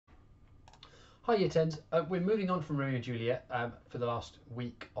Hi Year 10s, we're moving on from Romeo and Juliet for the last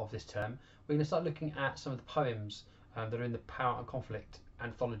week of this term. We're going to start looking at some of the poems that are in the Power and Conflict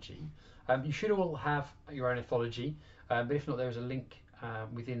anthology. You should all have your own anthology, but if not, there is a link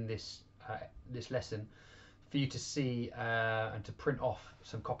within this lesson for you to see and to print off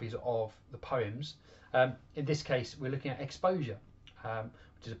some copies of the poems. In this case, we're looking at Exposure,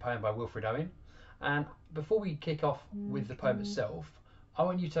 which is a poem by Wilfred Owen. And before we kick off with the poem itself, I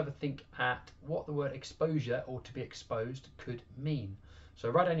want you to have a think at what the word exposure or to be exposed could mean. So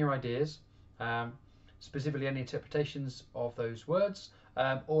write down your ideas, specifically any interpretations of those words,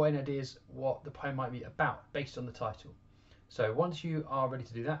 or any ideas what the poem might be about based on the title. So once you are ready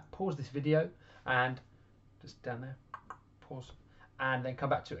to do that, pause this video and just down there, pause, and then come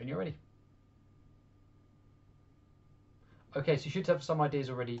back to it when you're ready. Okay, so you should have some ideas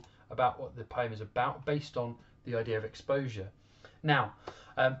already about what the poem is about based on the idea of exposure. Now,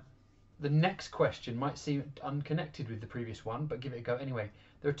 the next question might seem unconnected with the previous one, but give it a go anyway.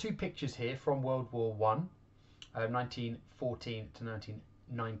 There are two pictures here from World War I, 1914 to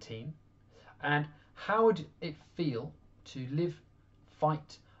 1919. And how would it feel to live,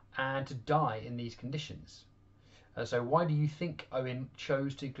 fight, and to die in these conditions? So why do you think Owen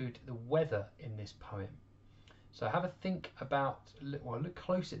chose to include the weather in this poem? So have a think about, well, look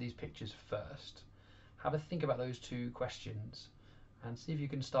close at these pictures first. Have a think about those two questions and see if you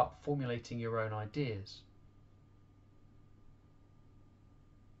can start formulating your own ideas.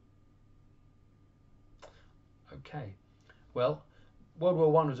 Okay, well, World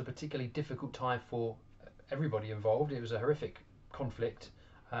War I was a particularly difficult time for everybody involved. It was a horrific conflict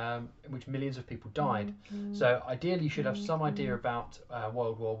in which millions of people died. So ideally you should have some idea about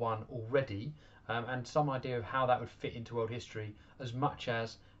World War I already, and some idea of how that would fit into world history, as much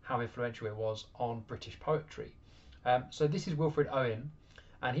as how influential it was on British poetry. So this is Wilfred Owen,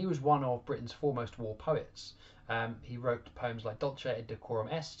 and he was one of Britain's foremost war poets. He wrote poems like Dulce et Decorum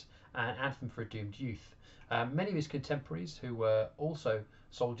Est and Anthem for a Doomed Youth. Many of his contemporaries, who were also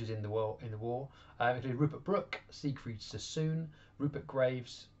soldiers in the war, include Rupert Brooke, Siegfried Sassoon, Robert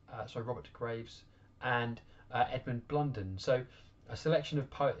Graves, and Edmund Blunden. So a selection of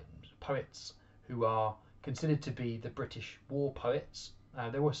poets who are considered to be the British war poets.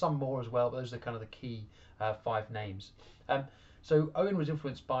 There were some more as well, but those are kind of the key 5 names. So Owen was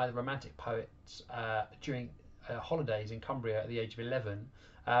influenced by the Romantic poets during holidays in Cumbria at the age of 11.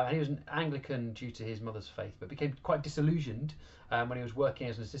 And he was an Anglican due to his mother's faith, but became quite disillusioned when he was working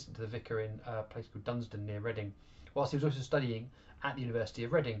as an assistant to the vicar in a place called Dunsdon near Reading, whilst he was also studying at the University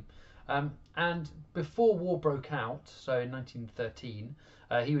of Reading. And before war broke out, so in 1913,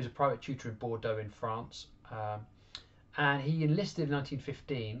 he was a private tutor in Bordeaux in France. And he enlisted in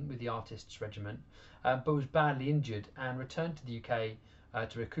 1915 with the Artists Regiment, but was badly injured and returned to the UK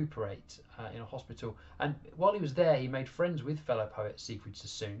to recuperate in a hospital. And while he was there, he made friends with fellow poet Siegfried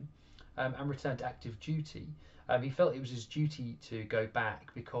Sassoon and returned to active duty. He felt it was his duty to go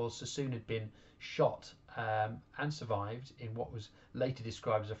back because Sassoon had been shot and survived in what was later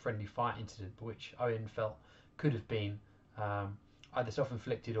described as a friendly fire incident, but which Owen felt could have been either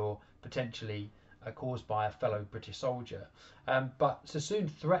self-inflicted or potentially caused by a fellow British soldier. But Sassoon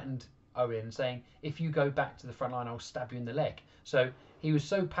threatened Owen, saying, "If you go back to the front line, I'll stab you in the leg." So he was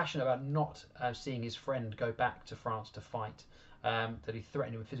so passionate about not seeing his friend go back to France to fight that he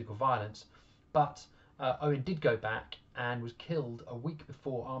threatened him with physical violence. But Owen did go back and was killed a week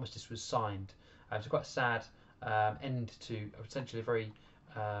before armistice was signed. It was quite a sad end to essentially a very,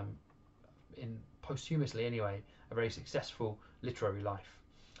 posthumously anyway, a very successful literary life.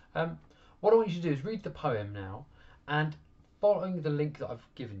 What I want you to do is read the poem now, and following the link that I've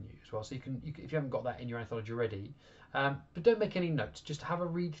given you as well, so you can if you haven't got that in your anthology already, but don't make any notes, just have a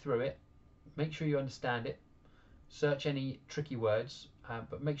read through it, make sure you understand it, search any tricky words,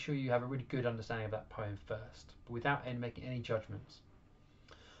 but make sure you have a really good understanding of that poem first, but without making any judgments.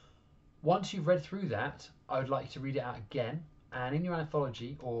 Once you've read through that, I would like you to read it out again, and in your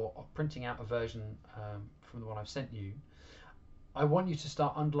anthology, or printing out a version from the one I've sent you, I want you to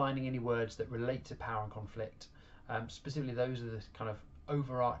start underlining any words that relate to power and conflict. Specifically, those are the kind of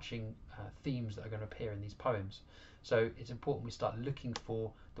overarching themes that are going to appear in these poems. So it's important we start looking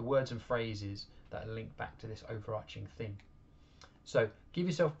for the words and phrases that link back to this overarching theme. So give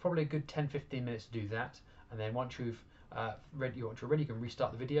yourself probably a good 10-15 minutes to do that, and then once you've read, you're ready, you can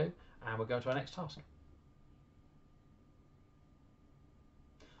restart the video, and we'll go to our next task.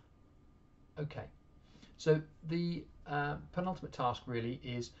 Okay, so the penultimate task really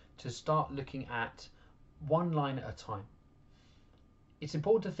is to start looking at one line at a time. It's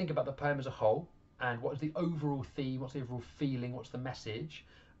important to think about the poem as a whole and what is the overall theme, what's the overall feeling, what's the message,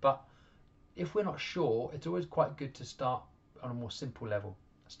 but if we're not sure, it's always quite good to start on a more simple level.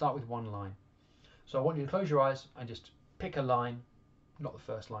 Start with one line. So I want you to close your eyes and just pick a line, not the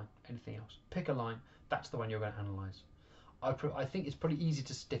first line, anything else. Pick a line, that's the one you're going to analyse. I think it's pretty easy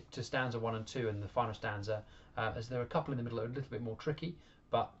to stick to stanza 1 and 2 and the final stanza, as there are a couple in the middle that are a little bit more tricky,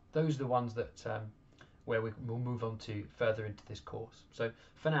 but those are the ones that where we'll move on to further into this course. So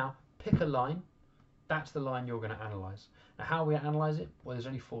for now, pick a line, that's the line you're going to analyse. Now how we analyse it? Well, there's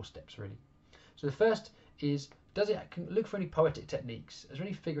only 4 steps really. So the first is, look for any poetic techniques? Is there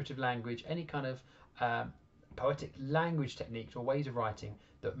any figurative language, any kind of poetic language techniques or ways of writing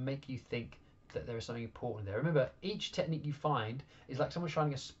that make you think that there is something important there? Remember, each technique you find is like someone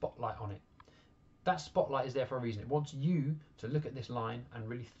shining a spotlight on it. That spotlight is there for a reason. It wants you to look at this line and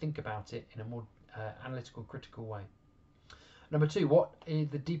really think about it in a more analytical, critical way. Number 2, what are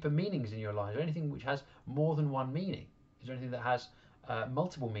the deeper meanings in your line? Is there anything which has more than one meaning? Is there anything that has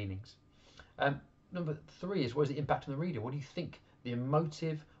multiple meanings? Number 3 is, what is the impact on the reader? What do you think the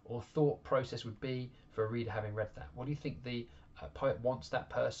emotive or thought process would be for a reader having read that? What do you think the poet wants that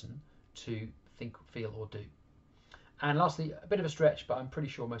person to think, feel, or do? And lastly, a bit of a stretch, but I'm pretty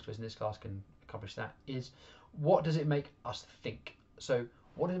sure most of us in this class can accomplish that, is what does it make us think? So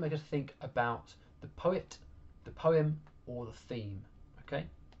what does it make us think about the poet, the poem, or the theme? Okay,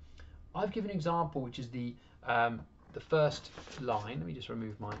 I've given an example, which is the first line. Let me just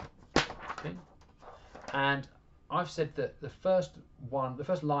remove my thing. And I've said that the first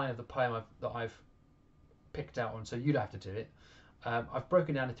line of the poem that I've picked out on, so you don't have to do it. I've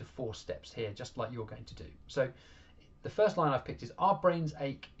broken down into 4 steps here, just like you're going to do. So the first line I've picked is, our brains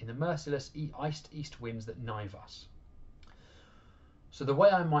ache in the merciless iced east winds that knife us. So the way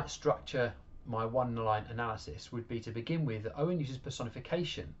I might structure my one-line analysis would be to begin with that Owen uses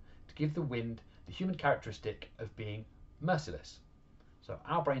personification to give the wind the human characteristic of being merciless. So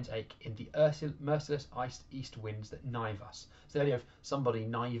our brains ache in the merciless iced east winds that knife us. So the idea of somebody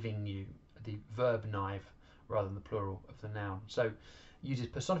kniving you, the verb knife rather than the plural of the noun. So uses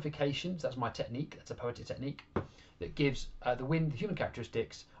personification, so that's my technique, that's a poetic technique, that gives the wind the human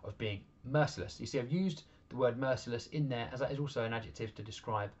characteristics of being merciless. You see, I've used the word merciless in there, as that is also an adjective to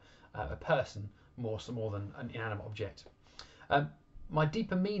describe a person more than an inanimate object. My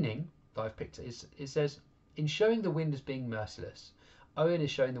deeper meaning that I've picked is, it says, in showing the wind as being merciless, Owen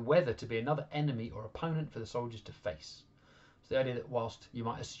is showing the weather to be another enemy or opponent for the soldiers to face. So the idea that whilst you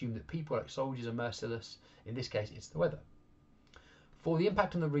might assume that people like soldiers are merciless, in this case it's the weather. For the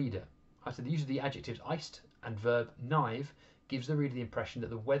impact on the reader, I said the use of the adjectives iced and verb knife gives the reader the impression that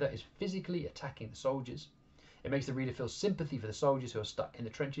the weather is physically attacking the soldiers. It makes the reader feel sympathy for the soldiers who are stuck in the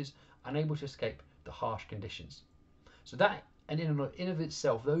trenches, unable to escape the harsh conditions. So that, and in and of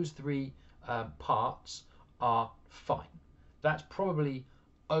itself, those 3 parts are fine. That's probably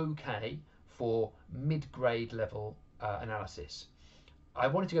okay for mid-grade level analysis. I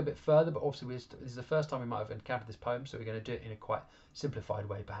wanted to go a bit further, but obviously this is the first time we might have encountered this poem, so we're going to do it in a quite simplified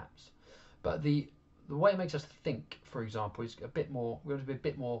way perhaps. But the way it makes us think, for example, is a bit more, we're going to be a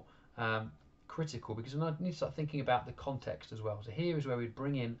bit more critical, because I need to start thinking about the context as well. So here is where we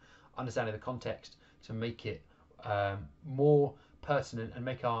bring in understanding the context to make it more pertinent and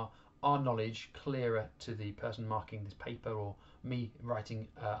make our knowledge clearer to the person marking this paper, or me writing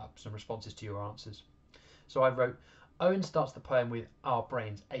up some responses to your answers. So I wrote, Owen starts the poem with, our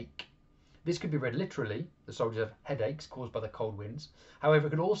brains ache. This could be read literally, the soldiers have headaches caused by the cold winds. However, it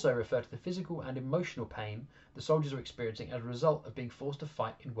could also refer to the physical and emotional pain the soldiers are experiencing as a result of being forced to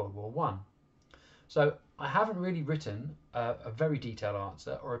fight in World War I. So I haven't really written a very detailed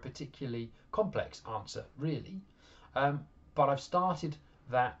answer or a particularly complex answer, really, but I've started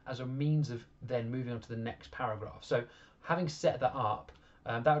that as a means of then moving on to the next paragraph. So having set that up,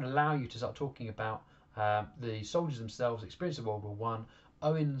 that would allow you to start talking about the soldiers themselves, experience of World War I,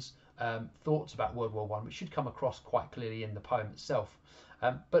 Owen's thoughts about World War I, which should come across quite clearly in the poem itself.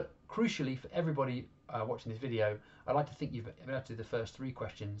 But crucially for everybody watching this video, I'd like to think you've been able to do the first 3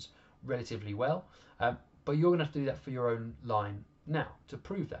 questions relatively well, but you're going to have to do that for your own line now to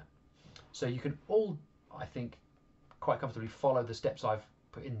prove that. So you can all, I think, quite comfortably follow the steps I've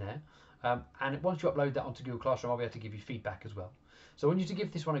put in there, and once you upload that onto Google Classroom, I'll be able to give you feedback as well. So I want you to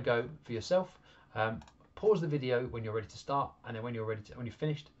give this one a go for yourself. Pause the video when you're ready to start, and then when you're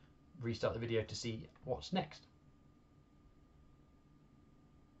finished, restart the video to see what's next.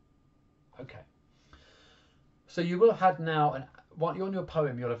 Okay. So you will have had now on your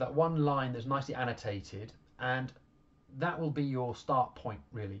poem, you'll have that one line that's nicely annotated, and that will be your start point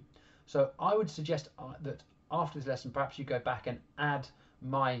really. So I would suggest that after this lesson, perhaps you go back and add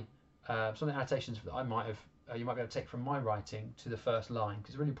my some of the annotations that I might have you might be able to take from my writing to the first line, because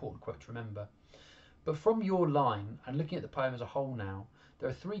it's a really important quote to remember. But from your line, and looking at the poem as a whole now, there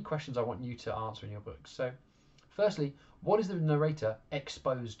are 3 questions I want you to answer in your book. So, firstly, what is the narrator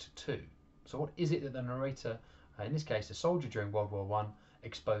exposed to? So what is it that the narrator, in this case a soldier during World War I,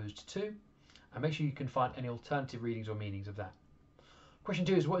 exposed to? And make sure you can find any alternative readings or meanings of that. Question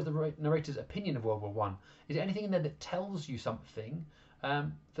 2 is, what is the narrator's opinion of World War I? Is there anything in there that tells you something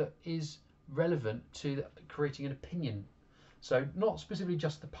that is relevant to creating an opinion? So not specifically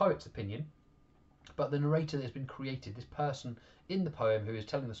just the poet's opinion, but the narrator that has been created, this person in the poem who is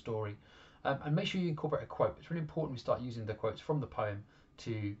telling the story. And make sure you incorporate a quote. It's really important we start using the quotes from the poem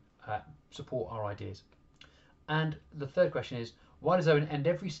to support our ideas. And the third question is, why does Owen end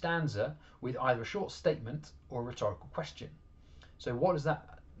every stanza with either a short statement or a rhetorical question? So what does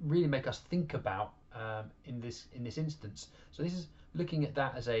that really make us think about in this instance? So this is looking at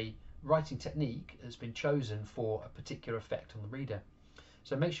that as a writing technique that's been chosen for a particular effect on the reader.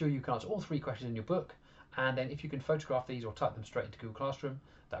 So make sure you can answer all 3 questions in your book, and then if you can photograph these or type them straight into Google Classroom,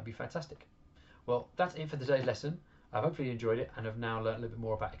 that would be fantastic. Well, that's it for today's lesson. Hopefully you enjoyed it and have now learned a little bit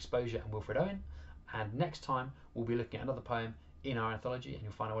more about exposure and Wilfred Owen. And next time we'll be looking at another poem in our anthology, and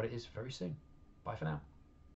you'll find out what it is very soon. Bye for now.